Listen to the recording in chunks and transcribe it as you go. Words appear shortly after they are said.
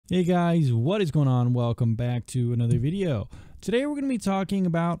Hey guys, what is going on? Welcome back to another video. Today we're going to be talking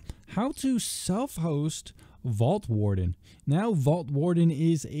about how to self-host VaultWarden. Now VaultWarden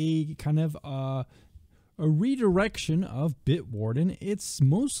is a kind of a redirection of Bitwarden. It's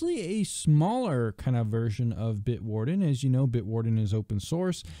mostly a smaller kind of version of Bitwarden. As you know, Bitwarden is open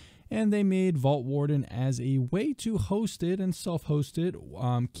source, and they made VaultWarden as a way to host it and self-host it,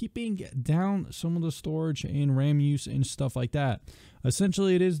 keeping down some of the storage and RAM use and stuff like that.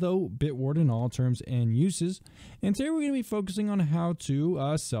 Essentially, it is, though, Bitwarden in all terms and uses. And today we're going to be focusing on how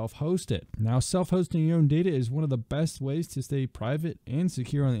to self-host it. Now, self-hosting your own data is one of the best ways to stay private and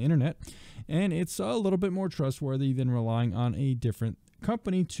secure on the internet. And it's a little bit more trustworthy than relying on a different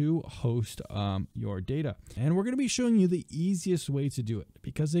company to host your data. And we're going to be showing you the easiest way to do it,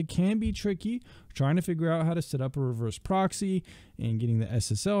 because it can be tricky trying to figure out how to set up a reverse proxy and getting the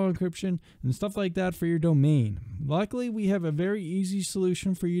SSL encryption and stuff like that for your domain. Luckily, we have a very easy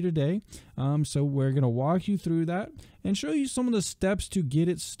solution for you today. So we're going to walk you through that and show you some of the steps to get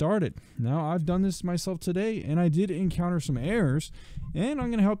it started. Now, I've done this myself today, and I did encounter some errors, and I'm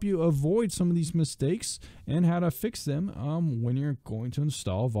going to help you avoid some of these mistakes and how to fix them when you're going to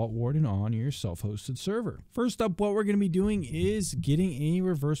install VaultWarden on your self-hosted server. First up, what we're going to be doing is getting a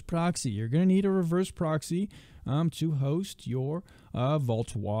reverse proxy. You're going to need a reverse proxy to host your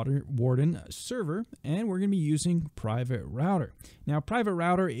VaultWarden server, and we're going to be using Private Router. Now, Private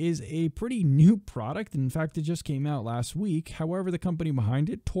Router is a pretty new product. In fact, it just came out last week. However, the company behind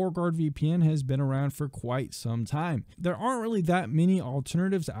it, TorGuard VPN, has been around for quite some time. There aren't really that many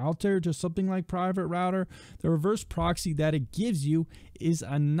alternatives out there to something like Private Router. The reverse proxy that it gives you is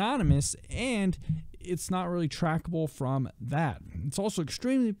anonymous, and it's not really trackable from that. It's also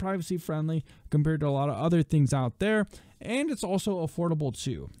extremely privacy friendly compared to a lot of other things out there, and it's also affordable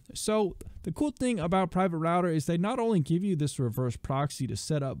too. So the cool thing about Private Router is they not only give you this reverse proxy to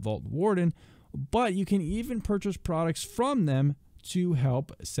set up VaultWarden, but you can even purchase products from them to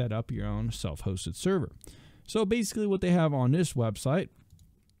help set up your own self-hosted server. So basically what they have on this website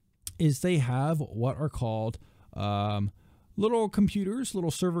is they have what are called little computers,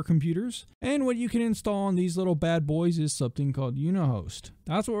 little server computers, and what you can install on these little bad boys is something called Yunohost.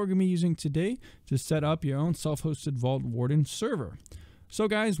 That's what we're going to be using today to set up your own self-hosted VaultWarden server. So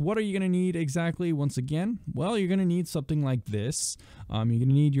guys, what are you going to need exactly once again? Well, you're going to need something like this. You're going to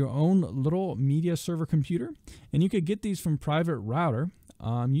need your own little media server computer, and you could get these from Private Router.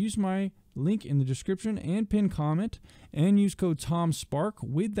 Use my link in the description and pinned comment and use code TOMSPARK.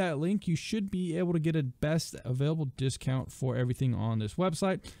 With that link, you should be able to get a best available discount for everything on this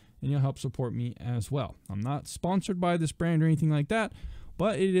website, and you'll help support me as well. I'm not sponsored by this brand or anything like that,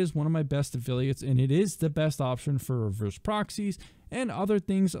 but it is one of my best affiliates, and it is the best option for reverse proxies and other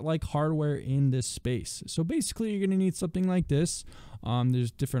things like hardware in this space. So basically, you're going to need something like this.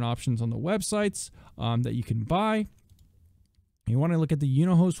 There's different options on the websites that you can buy. You want to look at the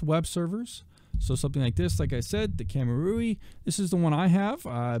Yunohost web servers. So something like this, like I said, the Camarui. This is the one I have.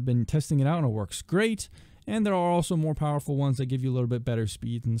 I've been testing it out and it works great. And there are also more powerful ones that give you a little bit better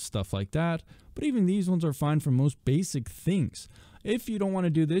speed and stuff like that. But even these ones are fine for most basic things. If you don't want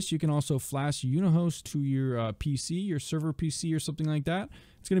to do this, you can also flash Yunohost to your PC, your server PC or something like that.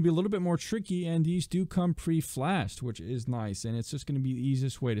 It's going to be a little bit more tricky, and these do come pre-flashed, which is nice, and it's just going to be the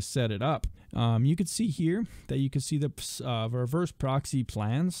easiest way to set it up. You can see here that you can see the reverse proxy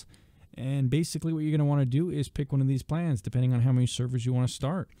plans, and basically what you're going to want to do is pick one of these plans depending on how many servers you want to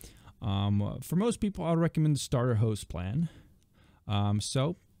start. For most people, I would recommend the starter host plan.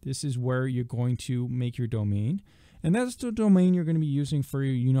 So this is where you're going to make your domain, and that's the domain you're going to be using for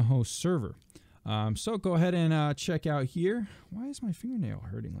your Yunohost server. So go ahead and check out here. Why is my fingernail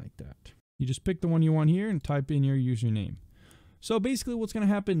hurting like that? You just pick the one you want here and type in your username. So basically what's going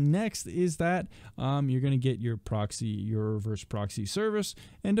to happen next is that you're going to get your proxy, your reverse proxy service,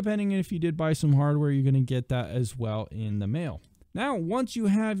 and depending if you did buy some hardware, you're going to get that as well in the mail. Now, once you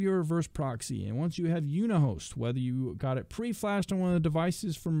have your reverse proxy and once you have Yunohost, whether you got it pre-flashed on one of the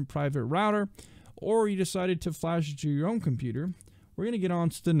devices from Private Router or you decided to flash it to your own computer, we're going to get on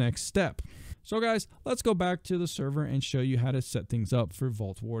to the next step. So guys, let's go back to the server and show you how to set things up for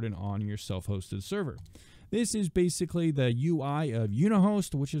VaultWarden on your self-hosted server. This is basically the UI of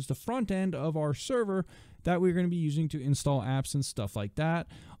Yunohost, which is the front end of our server that we're going to be using to install apps and stuff like that.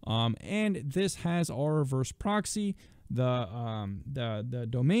 And this has our reverse proxy, the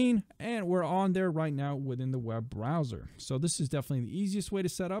domain, and we're on there right now within the web browser. So this is definitely the easiest way to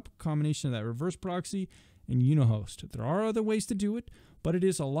set up a combination of that reverse proxy and Yunohost. There are other ways to do it, but it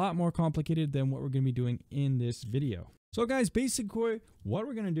is a lot more complicated than what we're going to be doing in this video. So guys, basically what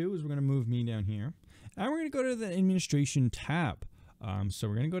we're going to do is we're going to move me down here, and we're going to go to the administration tab. So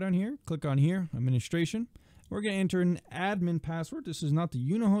we're going to go down here, click on here, administration. We're going to enter an admin password. This is not the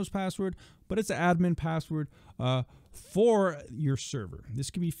Yunohost password, but it's an admin password for your server. This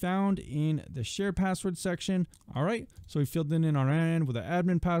can be found in the share password section. All right, so we filled in on our end with an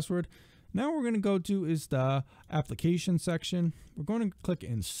admin password. Now what we're going to go to is the application section. We're going to click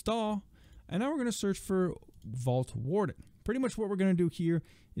install, and now we're going to search for VaultWarden. Pretty much what we're going to do here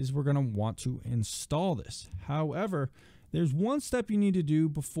is we're going to want to install this. However, there's one step you need to do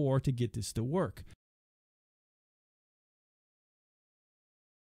before to get this to work.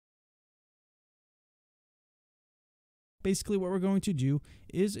 Basically, what we're going to do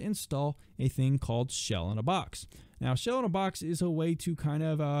is install a thing called Shell in a Box. Now, Shell in a Box is a way to kind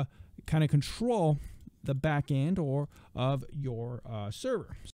of control the back end of your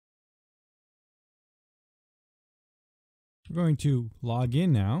server. We're going to log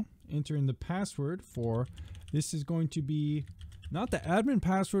in now, enter in the password for this is going to be not the admin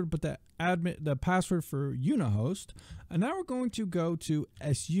password, but the password for Yunohost. And now we're going to go to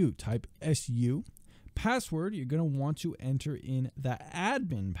SU, type SU. Password, you're going to want to enter in the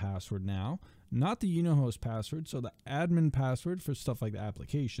admin password now, not the Yunohost password. So the admin password for stuff like the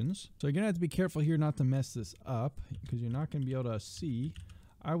applications. So you're going to have to be careful here not to mess this up because you're not going to be able to see.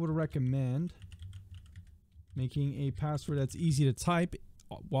 I would recommend making a password that's easy to type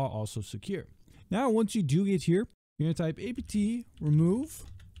while also secure. Now, once you do get here, you're going to type apt remove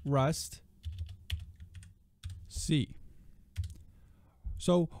rust c.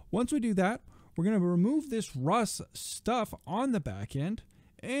 So once we do that, we're going to remove this Rust stuff on the back end.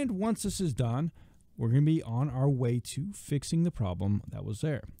 And once this is done, we're going to be on our way to fixing the problem that was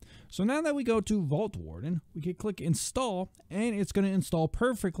there. So now that we go to VaultWarden, we can click install, and it's going to install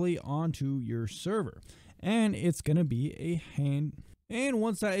perfectly onto your server. And it's going to be a hand. And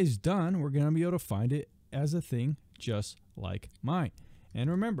once that is done, we're going to be able to find it as a thing just like mine. And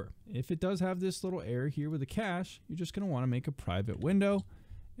remember, if it does have this little error here with the cache, you're just going to want to make a private window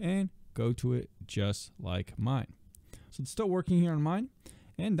and go to it just like mine. So it's still working here on mine,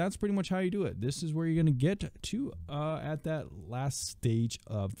 and that's pretty much how you do it. This is where you're going to get to at that last stage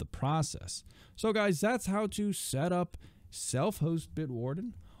of the process. So guys, that's how to set up self-host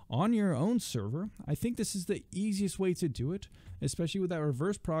Bitwarden on your own server. I think this is the easiest way to do it, especially with that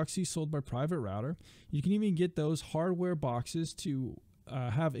reverse proxy sold by Private Router. You can even get those hardware boxes to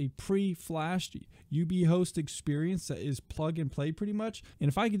have a pre-flashed Yunohost experience that is plug and play pretty much. And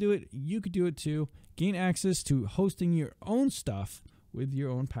if I could do it, you could do it too. Gain access to hosting your own stuff with your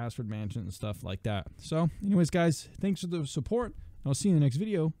own password management and stuff like that. So anyways, guys, thanks for the support. I'll see you in the next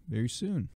video very soon.